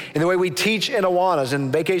BLGs, in the way we teach in Awanas,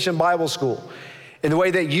 in Vacation Bible School, in the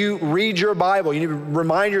way that you read your Bible. You need to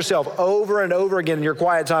remind yourself over and over again in your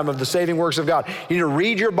quiet time of the saving works of God. You need to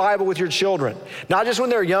read your Bible with your children, not just when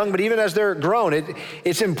they're young, but even as they're grown.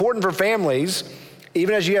 It's important for families,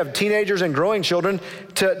 even as you have teenagers and growing children,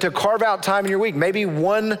 to carve out time in your week, maybe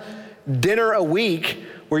one dinner a week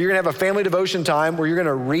where you're gonna have a family devotion time where you're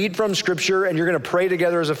gonna read from Scripture and you're gonna pray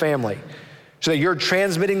together as a family so that you're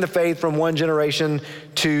transmitting the faith from one generation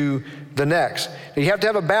to the next. Now, you have to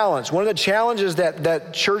have a balance. One of the challenges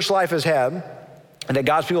that church life has had and that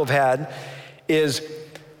God's people have had is,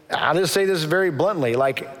 I'll just say this very bluntly,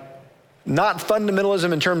 like not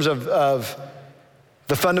fundamentalism in terms of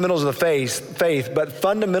the fundamentals of the faith, but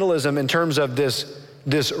fundamentalism in terms of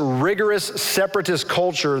this rigorous separatist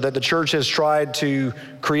culture that the church has tried to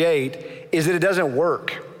create, is that it doesn't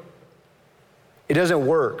work. It doesn't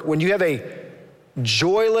work. When you have a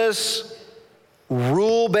joyless,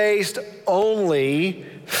 rule-based only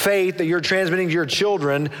faith that you're transmitting to your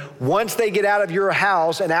children, once they get out of your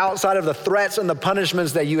house and outside of the threats and the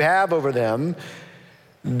punishments that you have over them,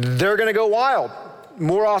 they're gonna go wild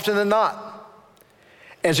more often than not.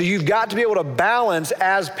 And so you've got to be able to balance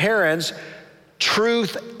as parents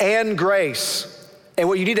truth and grace. And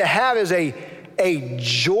what you need to have is a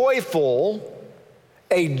joyful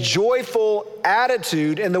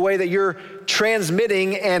attitude in the way that you're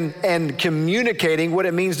transmitting and communicating what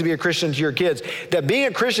it means to be a Christian to your kids. That being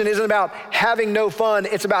a Christian isn't about having no fun,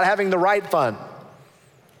 it's about having the right fun.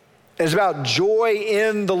 It's about joy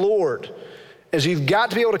in the Lord. is you've got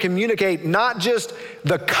to be able to communicate not just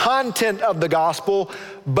the content of the gospel,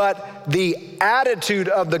 but the attitude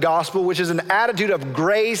of the gospel, which is an attitude of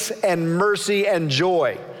grace and mercy and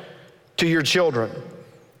joy to your children.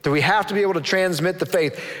 So we have to be able to transmit the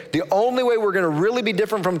faith. The only way we're going to really be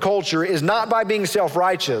different from culture is not by being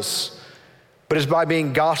self-righteous, but is by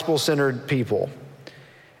being gospel-centered people.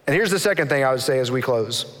 And here's the second thing I would say as we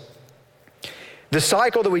close. The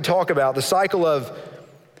cycle that we talk about, the cycle of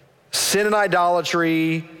sin and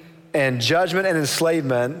idolatry and judgment and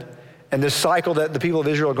enslavement, and this cycle that the people of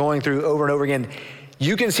Israel are going through over and over again,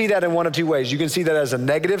 you can see that in one of two ways. You can see that as a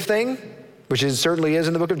negative thing, which it certainly is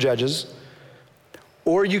in the book of Judges,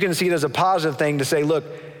 or you can see it as a positive thing to say, look,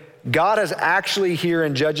 God has actually here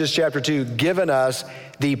in Judges chapter 2 given us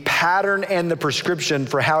the pattern and the prescription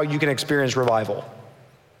for how you can experience revival.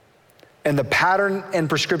 And the pattern and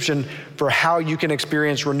prescription for how you can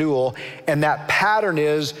experience renewal. And that pattern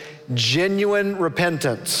is genuine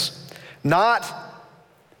repentance. Not,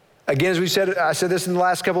 again, as I said this in the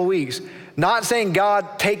last couple of weeks, not saying,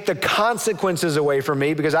 God, take the consequences away from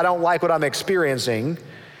me because I don't like what I'm experiencing,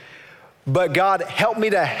 but God, help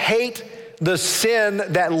me to hate the sin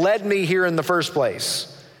that led me here in the first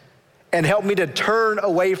place, and help me to turn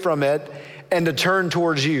away from it and to turn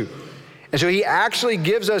towards you. And so he actually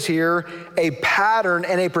gives us here a pattern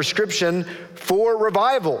and a prescription for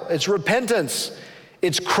revival. It's repentance.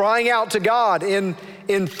 It's crying out to God in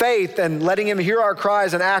faith and letting him hear our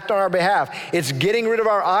cries and act on our behalf. It's getting rid of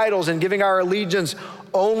our idols and giving our allegiance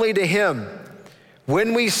only to him.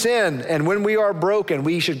 When we sin and when we are broken,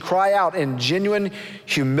 we should cry out in genuine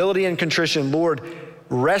humility and contrition, Lord,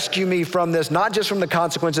 rescue me from this, not just from the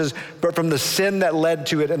consequences, but from the sin that led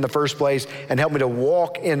to it in the first place, and help me to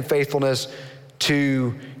walk in faithfulness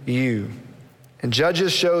to you. And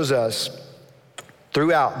Judges shows us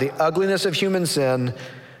throughout the ugliness of human sin,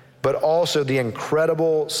 but also the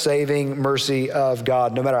incredible saving mercy of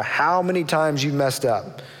God. No matter how many times you messed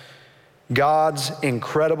up, God's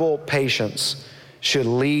incredible patience should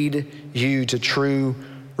lead you to true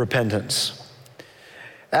repentance.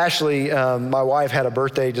 Ashley, my wife, had a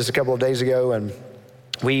birthday just a couple of days ago, and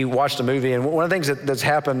we watched a movie. And one of the things that's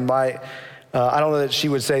happened, I don't know that she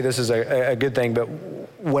would say this is a good thing, but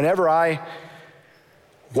whenever I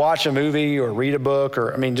watch a movie or read a book,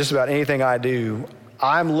 or just about anything I do,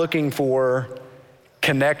 I'm looking for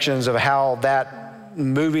connections of how that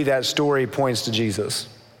movie, that story points to Jesus.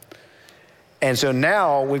 And so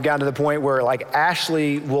now we've gotten to the point where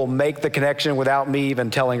Ashley will make the connection without me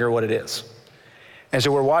even telling her what it is. And so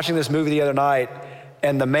we're watching this movie the other night,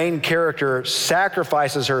 and the main character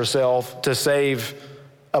sacrifices herself to save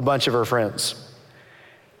a bunch of her friends.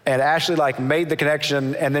 And Ashley made the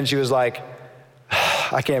connection, and then she was like,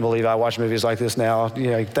 I can't believe I watch movies like this now.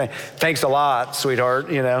 Thanks a lot, sweetheart,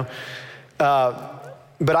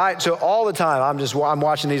 So all the time, I'm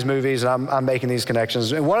watching these movies and I'm making these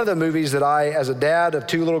connections. And one of the movies that as a dad of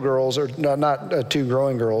two little girls, or not two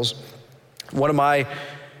growing girls,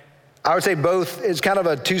 I would say both, it's kind of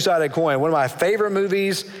a two-sided coin. One of my favorite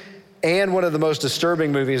movies and one of the most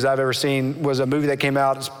disturbing movies I've ever seen was a movie that came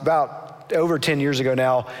out, it's about over 10 years ago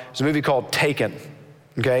now. It's a movie called Taken,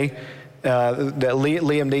 okay? That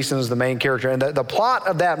Liam Neeson is the main character. And the plot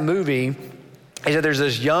of that movie is that there's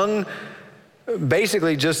this young,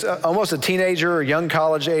 basically just almost a teenager or young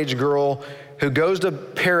college-age girl who goes to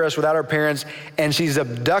Paris without her parents, and she's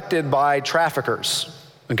abducted by traffickers.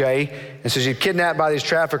 Okay, and so she's kidnapped by these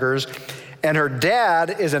traffickers, and her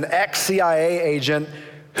dad is an ex-CIA agent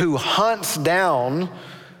who hunts down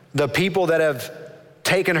the people that have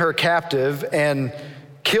taken her captive and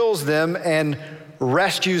kills them and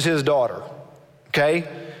rescues his daughter, okay?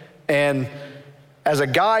 And as a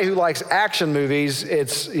guy who likes action movies,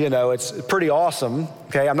 it's pretty awesome,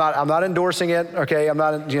 okay? I'm not endorsing it, okay? I'm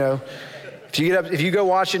not, if you go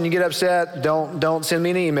watch it and you get upset, don't send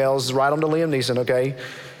me any emails. Write them to Liam Neeson, okay?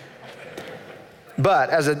 But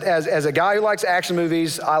as a guy who likes action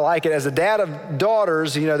movies, I like it. As a dad of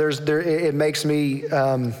daughters, it makes me,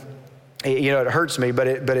 it hurts me, but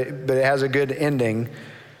it has a good ending.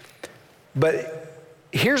 But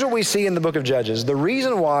here's what we see in the book of Judges. The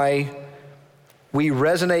reason why we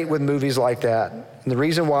resonate with movies like that, and the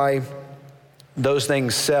reason why those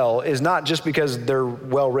things sell is not just because they're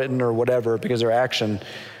well written or whatever, because they're action,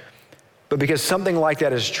 but because something like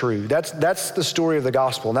that is true. That's the story of the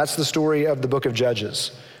gospel, and that's the story of the book of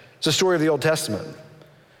Judges. It's the story of the Old Testament.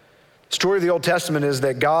 The story of the Old Testament is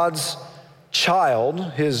that God's child,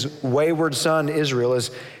 his wayward son Israel,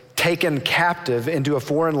 is taken captive into a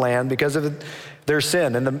foreign land because of their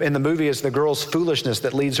sin. In the movie, it's the girl's foolishness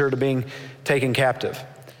that leads her to being taken captive.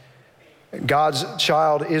 God's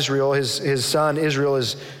child Israel, his son Israel,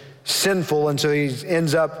 is sinful, and so he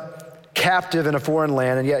ends up captive in a foreign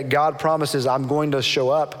land, and yet God promises, I'm going to show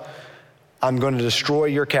up, I'm going to destroy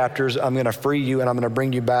your captors, I'm going to free you, and I'm going to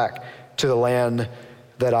bring you back to the land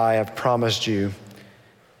that I have promised you.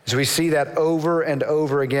 So we see that over and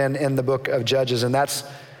over again in the book of Judges, and that's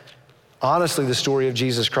honestly the story of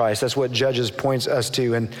Jesus Christ. That's what Judges points us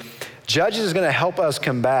to, and Judges is going to help us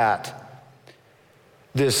combat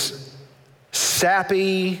this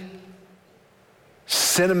sappy,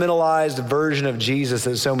 sentimentalized version of Jesus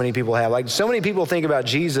that so many people have. Like, so many people think about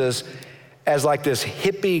Jesus as like this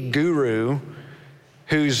hippie guru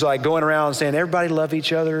who's like going around saying everybody love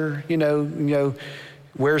each other, you know,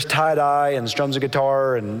 wears tie-dye and strums a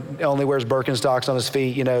guitar and only wears Birkenstocks on his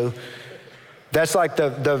feet, you know. That's like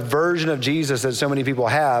the version of Jesus that so many people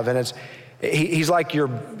have, and he's like your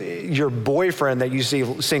boyfriend that you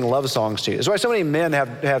sing love songs to. That's why so many men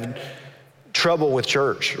have trouble with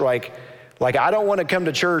church. Like I don't want to come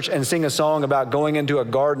to church and sing a song about going into a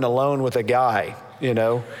garden alone with a guy, you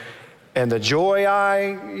know, and the joy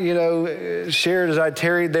I, shared as I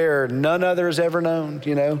tarried there, none other has ever known,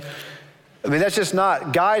 you know. I mean, that's just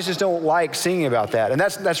not, guys just don't like singing about that. And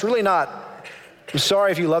that's really not, I'm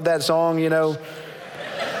sorry if you love that song, you know,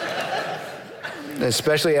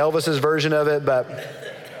 especially Elvis's version of it, but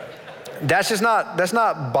that's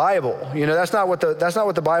not Bible. You know, that's not what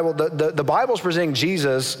the Bible, the Bible's presenting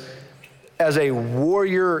Jesus as a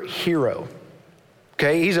warrior hero.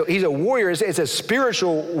 Okay, he's a warrior. It's a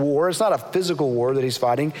spiritual war. It's not a physical war that he's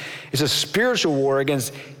fighting. It's a spiritual war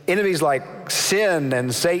against enemies like sin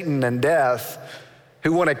and Satan and death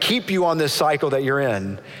who want to keep you on this cycle that you're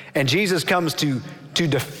in. And Jesus comes to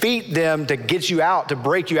defeat them, to get you out, to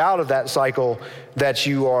break you out of that cycle that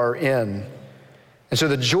you are in. And so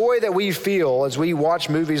the joy that we feel as we watch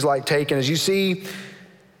movies like Taken, as you see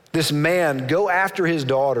this man go after his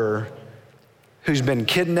daughter who's been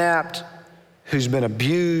kidnapped, who's been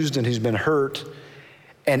abused, and who's been hurt,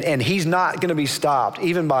 and he's not going to be stopped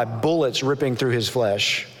even by bullets ripping through his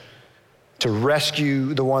flesh to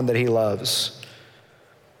rescue the one that he loves.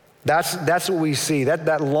 That's what we see,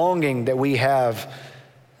 that longing that we have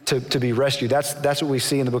to be rescued. That's what we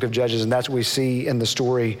see in the book of Judges, and that's what we see in the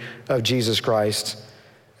story of Jesus Christ.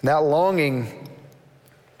 And that longing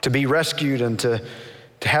to be rescued and to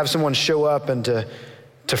have someone show up and to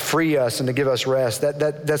free us and to give us rest,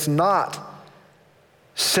 that's not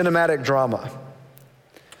cinematic drama.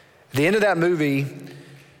 At the end of that movie,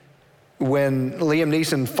 when Liam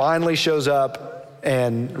Neeson finally shows up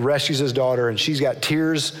and rescues his daughter, and she's got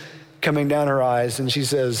tears coming down her eyes, and she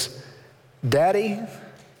says, "Daddy,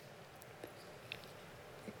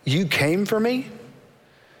 you came for me?"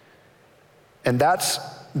 And that's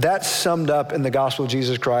summed up in the gospel of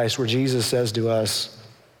Jesus Christ, where Jesus says to us,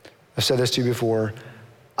 I've said this to you before,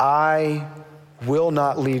 I will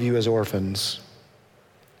not leave you as orphans.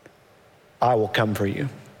 I will come for you.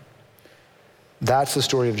 That's the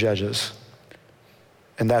story of Judges.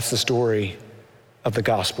 And that's the story of the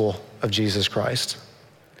gospel of Jesus Christ.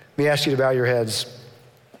 Let me ask you to bow your heads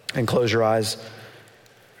and close your eyes.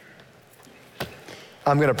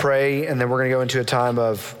 I'm going to pray, and then we're going to go into a time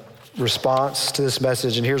of response to this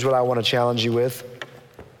message. And here's what I want to challenge you with.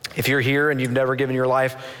 If you're here and you've never given your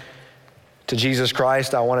life to Jesus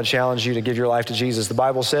Christ, I want to challenge you to give your life to Jesus. The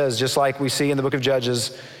Bible says, just like we see in the book of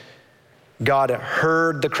Judges, God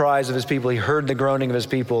heard the cries of his people. He heard the groaning of his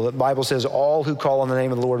people. The Bible says all who call on the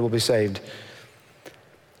name of the Lord will be saved.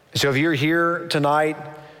 So if you're here tonight,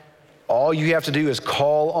 all you have to do is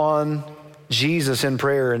call on Jesus in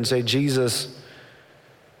prayer and say, Jesus,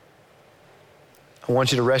 I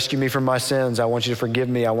want you to rescue me from my sins. I want you to forgive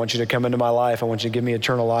me. I want you to come into my life. I want you to give me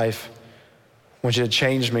eternal life. I want you to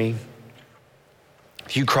change me.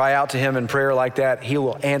 If you cry out to him in prayer like that, he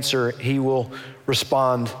will answer. He will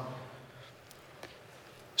respond.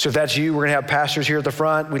 So if that's you, we're going to have pastors here at the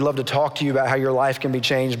front. We'd love to talk to you about how your life can be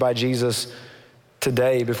changed by Jesus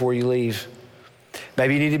today before you leave.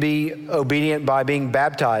 Maybe you need to be obedient by being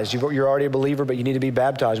baptized. You're already a believer, but you need to be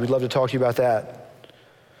baptized. We'd love to talk to you about that.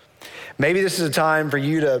 Maybe this is a time for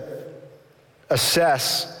you to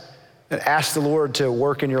assess and ask the Lord to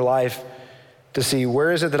work in your life to see,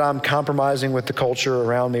 where is it that I'm compromising with the culture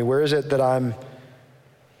around me? Where is it that I'm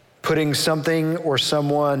putting something or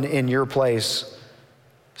someone in your place?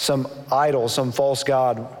 Some idol, some false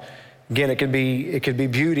god. Again, it could be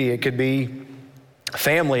beauty, it could be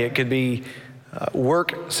family, it could be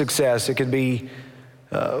work success, it could be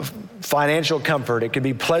financial comfort, it could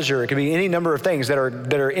be pleasure, it could be any number of things that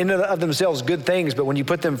are in and of themselves good things, but when you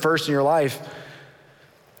put them first in your life,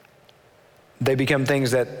 they become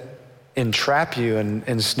things that entrap you and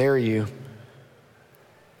ensnare you.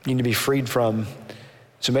 you need to be freed from.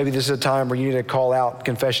 So maybe this is a time where you need to call out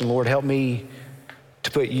confession, Lord, help me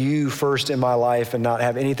to put you first in my life and not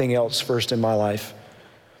have anything else first in my life.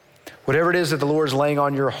 Whatever it is that the Lord is laying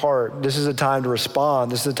on your heart, this is a time to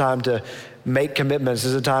respond. This is a time to make commitments.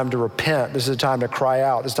 This is a time to repent. This is a time to cry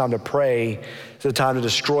out. This is a time to pray. This is a time to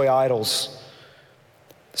destroy idols.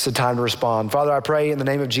 It's a time to respond. Father, I pray in the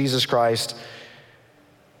name of Jesus Christ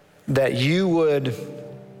that you would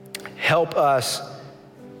help us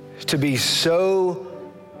to be so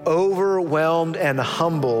overwhelmed and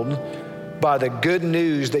humbled by the good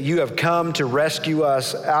news that you have come to rescue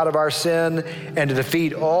us out of our sin and to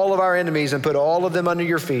defeat all of our enemies and put all of them under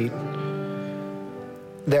your feet,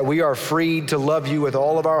 that we are freed to love you with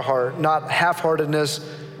all of our heart, not half-heartedness,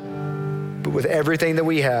 but with everything that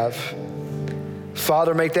we have.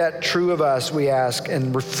 Father, make that true of us, we ask,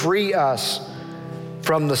 and free us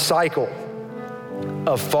from the cycle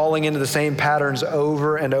of falling into the same patterns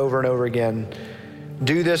over and over and over again.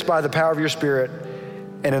 Do this by the power of your Spirit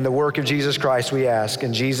and in the work of Jesus Christ, we ask.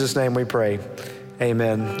 In Jesus' name we pray.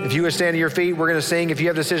 Amen. If you would stand to your feet, we're going to sing. If you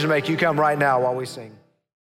have a decision to make, you come right now while we sing.